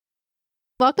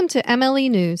Welcome to MLE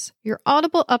News, your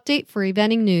audible update for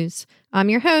eventing news. I'm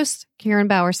your host, Karen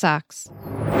Bowersox.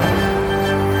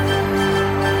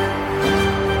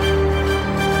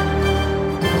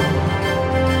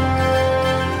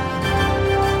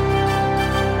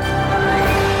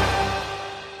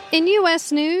 In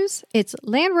U.S. news, it's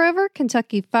Land Rover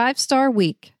Kentucky 5-Star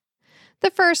Week.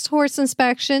 The first horse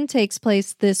inspection takes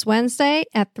place this Wednesday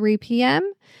at 3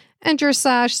 p.m., and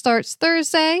dressage starts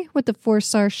Thursday with the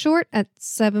 4-Star Short at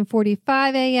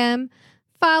 7:45 a.m.,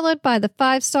 followed by the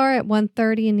 5-Star at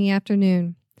 1:30 in the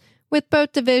afternoon, with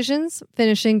both divisions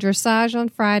finishing dressage on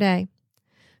Friday.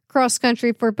 Cross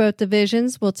country for both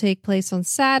divisions will take place on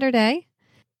Saturday.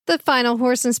 The final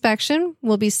horse inspection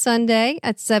will be Sunday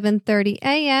at 7:30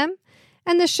 a.m.,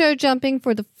 and the show jumping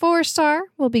for the 4-Star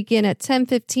will begin at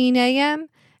 10:15 a.m.,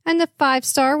 and the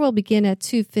 5-Star will begin at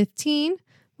 2:15,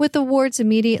 with awards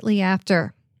immediately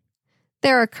after.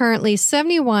 There are currently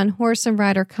 71 horse and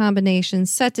rider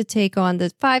combinations set to take on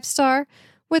the 5-Star,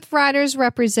 with riders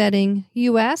representing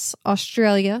U.S.,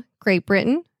 Australia, Great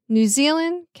Britain, New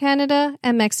Zealand, Canada,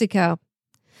 and Mexico.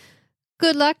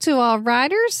 Good luck to all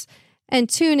riders, and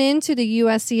tune in to the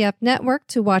USEF network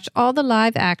to watch all the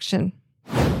live action.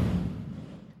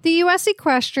 The U.S.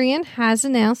 Equestrian has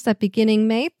announced that beginning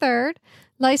May 3rd,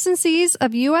 licensees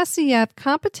of USEF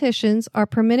competitions are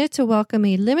permitted to welcome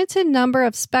a limited number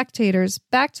of spectators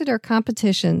back to their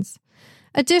competitions.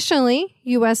 Additionally,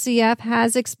 USEF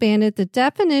has expanded the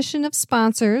definition of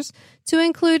sponsors to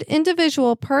include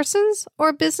individual persons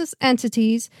or business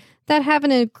entities that have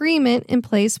an agreement in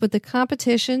place with the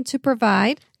competition to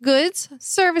provide goods,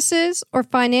 services, or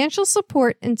financial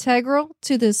support integral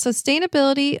to the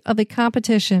sustainability of a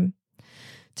competition.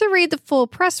 To read the full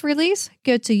press release,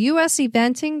 go to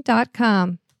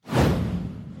useventing.com.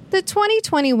 The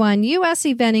 2021 U.S.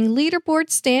 Eventing leaderboard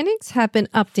standings have been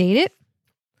updated,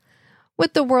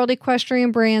 with the World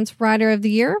Equestrian Brands Rider of the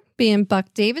Year being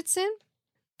Buck Davidson,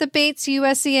 the Bates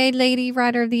USEA Lady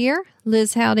Rider of the Year,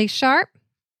 Liz Howdy Sharp,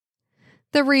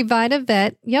 the Revita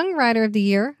Vet Young Rider of the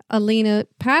Year, Alina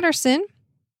Patterson,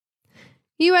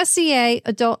 USEA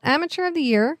Adult Amateur of the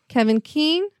Year, Kevin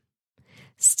Keene,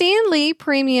 Stan Lee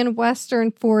Premium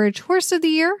Western Forage Horse of the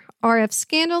Year, RF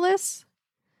Scandalous.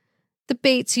 The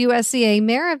Bates USEA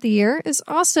Mare of the Year is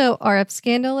also RF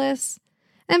Scandalous.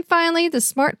 And finally, the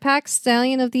Smart Pack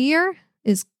Stallion of the Year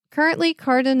is currently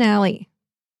Cardinale.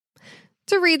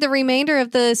 To read the remainder of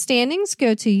the standings,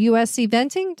 go to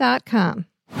useventing.com.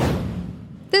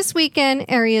 This weekend,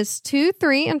 Areas 2,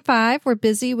 3, and 5 were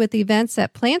busy with events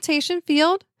at Plantation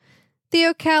Field, the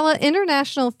Ocala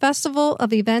International Festival of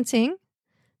Eventing,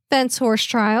 Fence Horse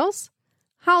Trials,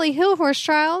 Holly Hill Horse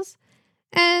Trials,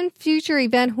 and Future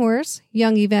Event Horse,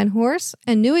 Young Event Horse,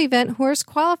 and New Event Horse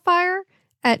Qualifier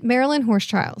at Maryland Horse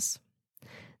Trials.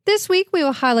 This week, we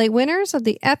will highlight winners of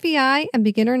the FEI and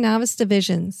Beginner Novice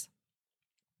divisions.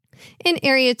 In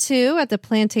Area 2 at the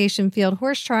Plantation Field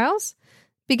Horse Trials,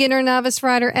 Beginner Novice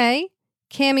Rider A,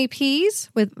 Cami Pease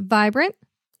with Vibrant.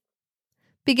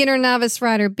 Beginner Novice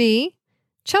Rider B,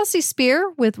 Chelsea Spear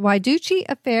with Waiduchi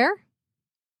Affair.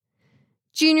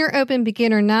 Junior Open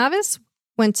Beginner Novice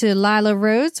went to Lila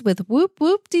Rhodes with Whoop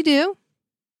Whoop De Doo.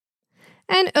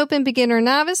 And Open Beginner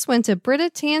Novice went to Britta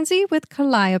Tanzi with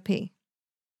Calliope.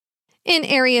 In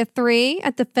Area 3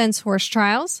 at the Fence Horse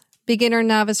Trials, Beginner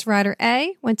Novice Rider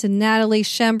A went to Natalie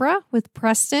Shembra with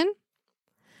Preston.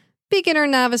 Beginner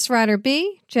Novice Rider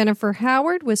B, Jennifer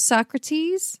Howard with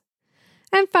Socrates.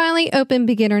 And finally, Open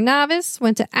Beginner Novice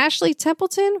went to Ashley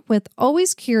Templeton with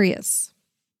Always Curious.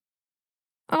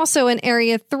 Also in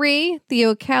Area 3, the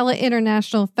Ocala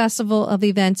International Festival of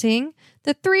Eventing,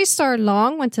 the 3-Star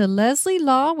Long went to Leslie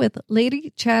Law with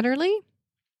Lady Chatterley.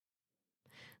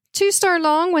 2-Star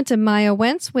Long went to Maya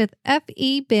Wentz with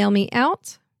F.E. Bail Me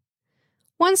Out.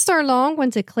 1-Star Long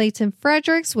went to Clayton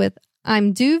Fredericks with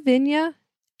I'm Due Vinya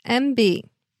MB.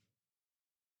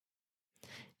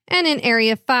 And in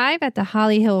Area 5 at the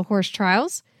Holly Hill Horse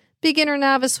Trials, Beginner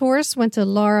Novice Horse went to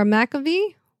Laura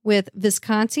McAvee with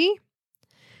Visconti.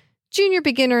 Junior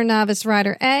Beginner Novice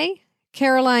Rider A,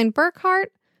 Caroline Burkhart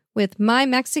with My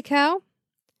Mexico.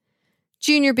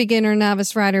 Junior Beginner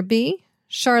Novice Rider B,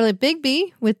 Charlotte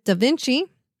Bigby with Da Vinci.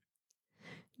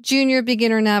 Junior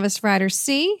Beginner Novice Rider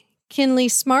C, Kinley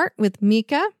Smart with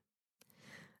Mika.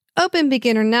 Open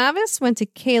Beginner Novice went to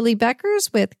Kaylee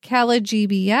Beckers with Kala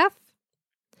GBF.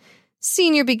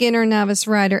 Senior Beginner Novice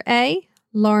Rider A,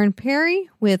 Lauren Perry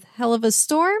with Hell of a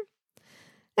Storm.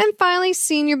 And finally,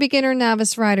 Senior Beginner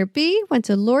Novice Rider B went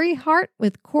to Lori Hart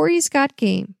with Corey's Got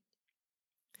Game.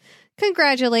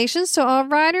 Congratulations to all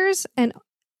riders, and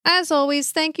as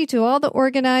always, thank you to all the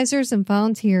organizers and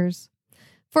volunteers.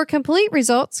 For complete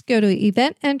results, go to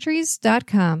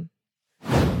evententries.com.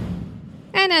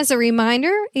 And as a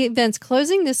reminder, events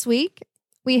closing this week,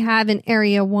 we have in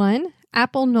Area 1,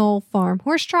 Apple Knoll Farm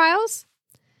Horse Trials.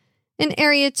 In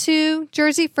Area 2,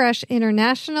 Jersey Fresh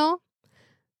International,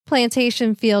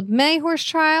 Plantation Field May Horse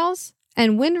Trials,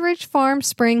 and Windridge Farm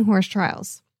Spring Horse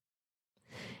Trials.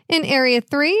 In Area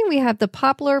 3, we have the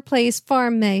Poplar Place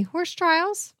Farm May Horse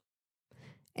Trials.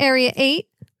 Area 8,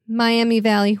 Miami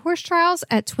Valley Horse Trials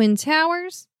at Twin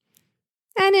Towers.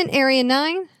 And in Area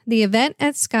 9, the event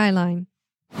at Skyline.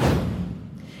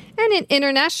 And in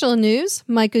international news,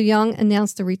 Michael Young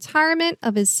announced the retirement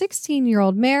of his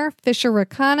 16-year-old mare, Fisher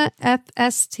Rakana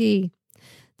FST.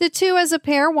 The two as a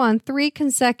pair won 3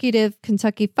 consecutive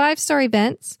Kentucky 5-star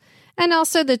events and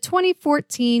also the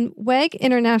 2014 WEG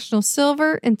International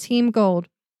Silver and Team Gold.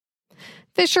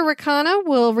 Fisher Rakana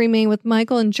will remain with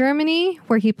Michael in Germany,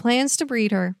 where he plans to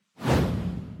breed her.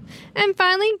 And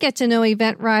finally, get to know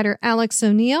event rider Alex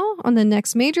O'Neill on the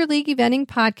next Major League Eventing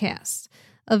podcast.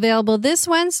 Available this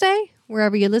Wednesday,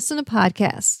 wherever you listen to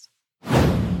podcasts.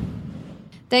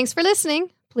 Thanks for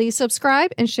listening. Please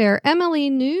subscribe and share MLE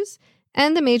News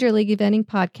and the Major League Eventing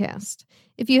podcast.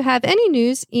 If you have any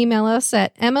news, email us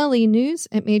at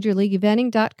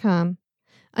mlenews@majorleagueeventing.com.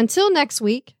 Until next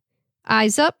week,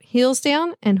 eyes up, heels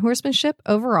down, and horsemanship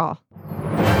overall.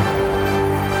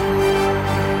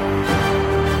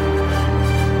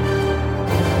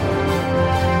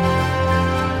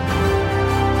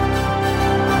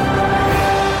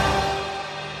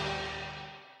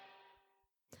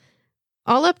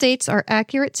 All updates are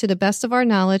accurate to the best of our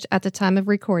knowledge at the time of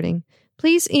recording.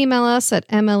 Please email us at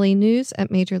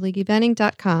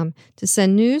mlenews@majorleagueeventing.com to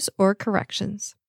send news or corrections.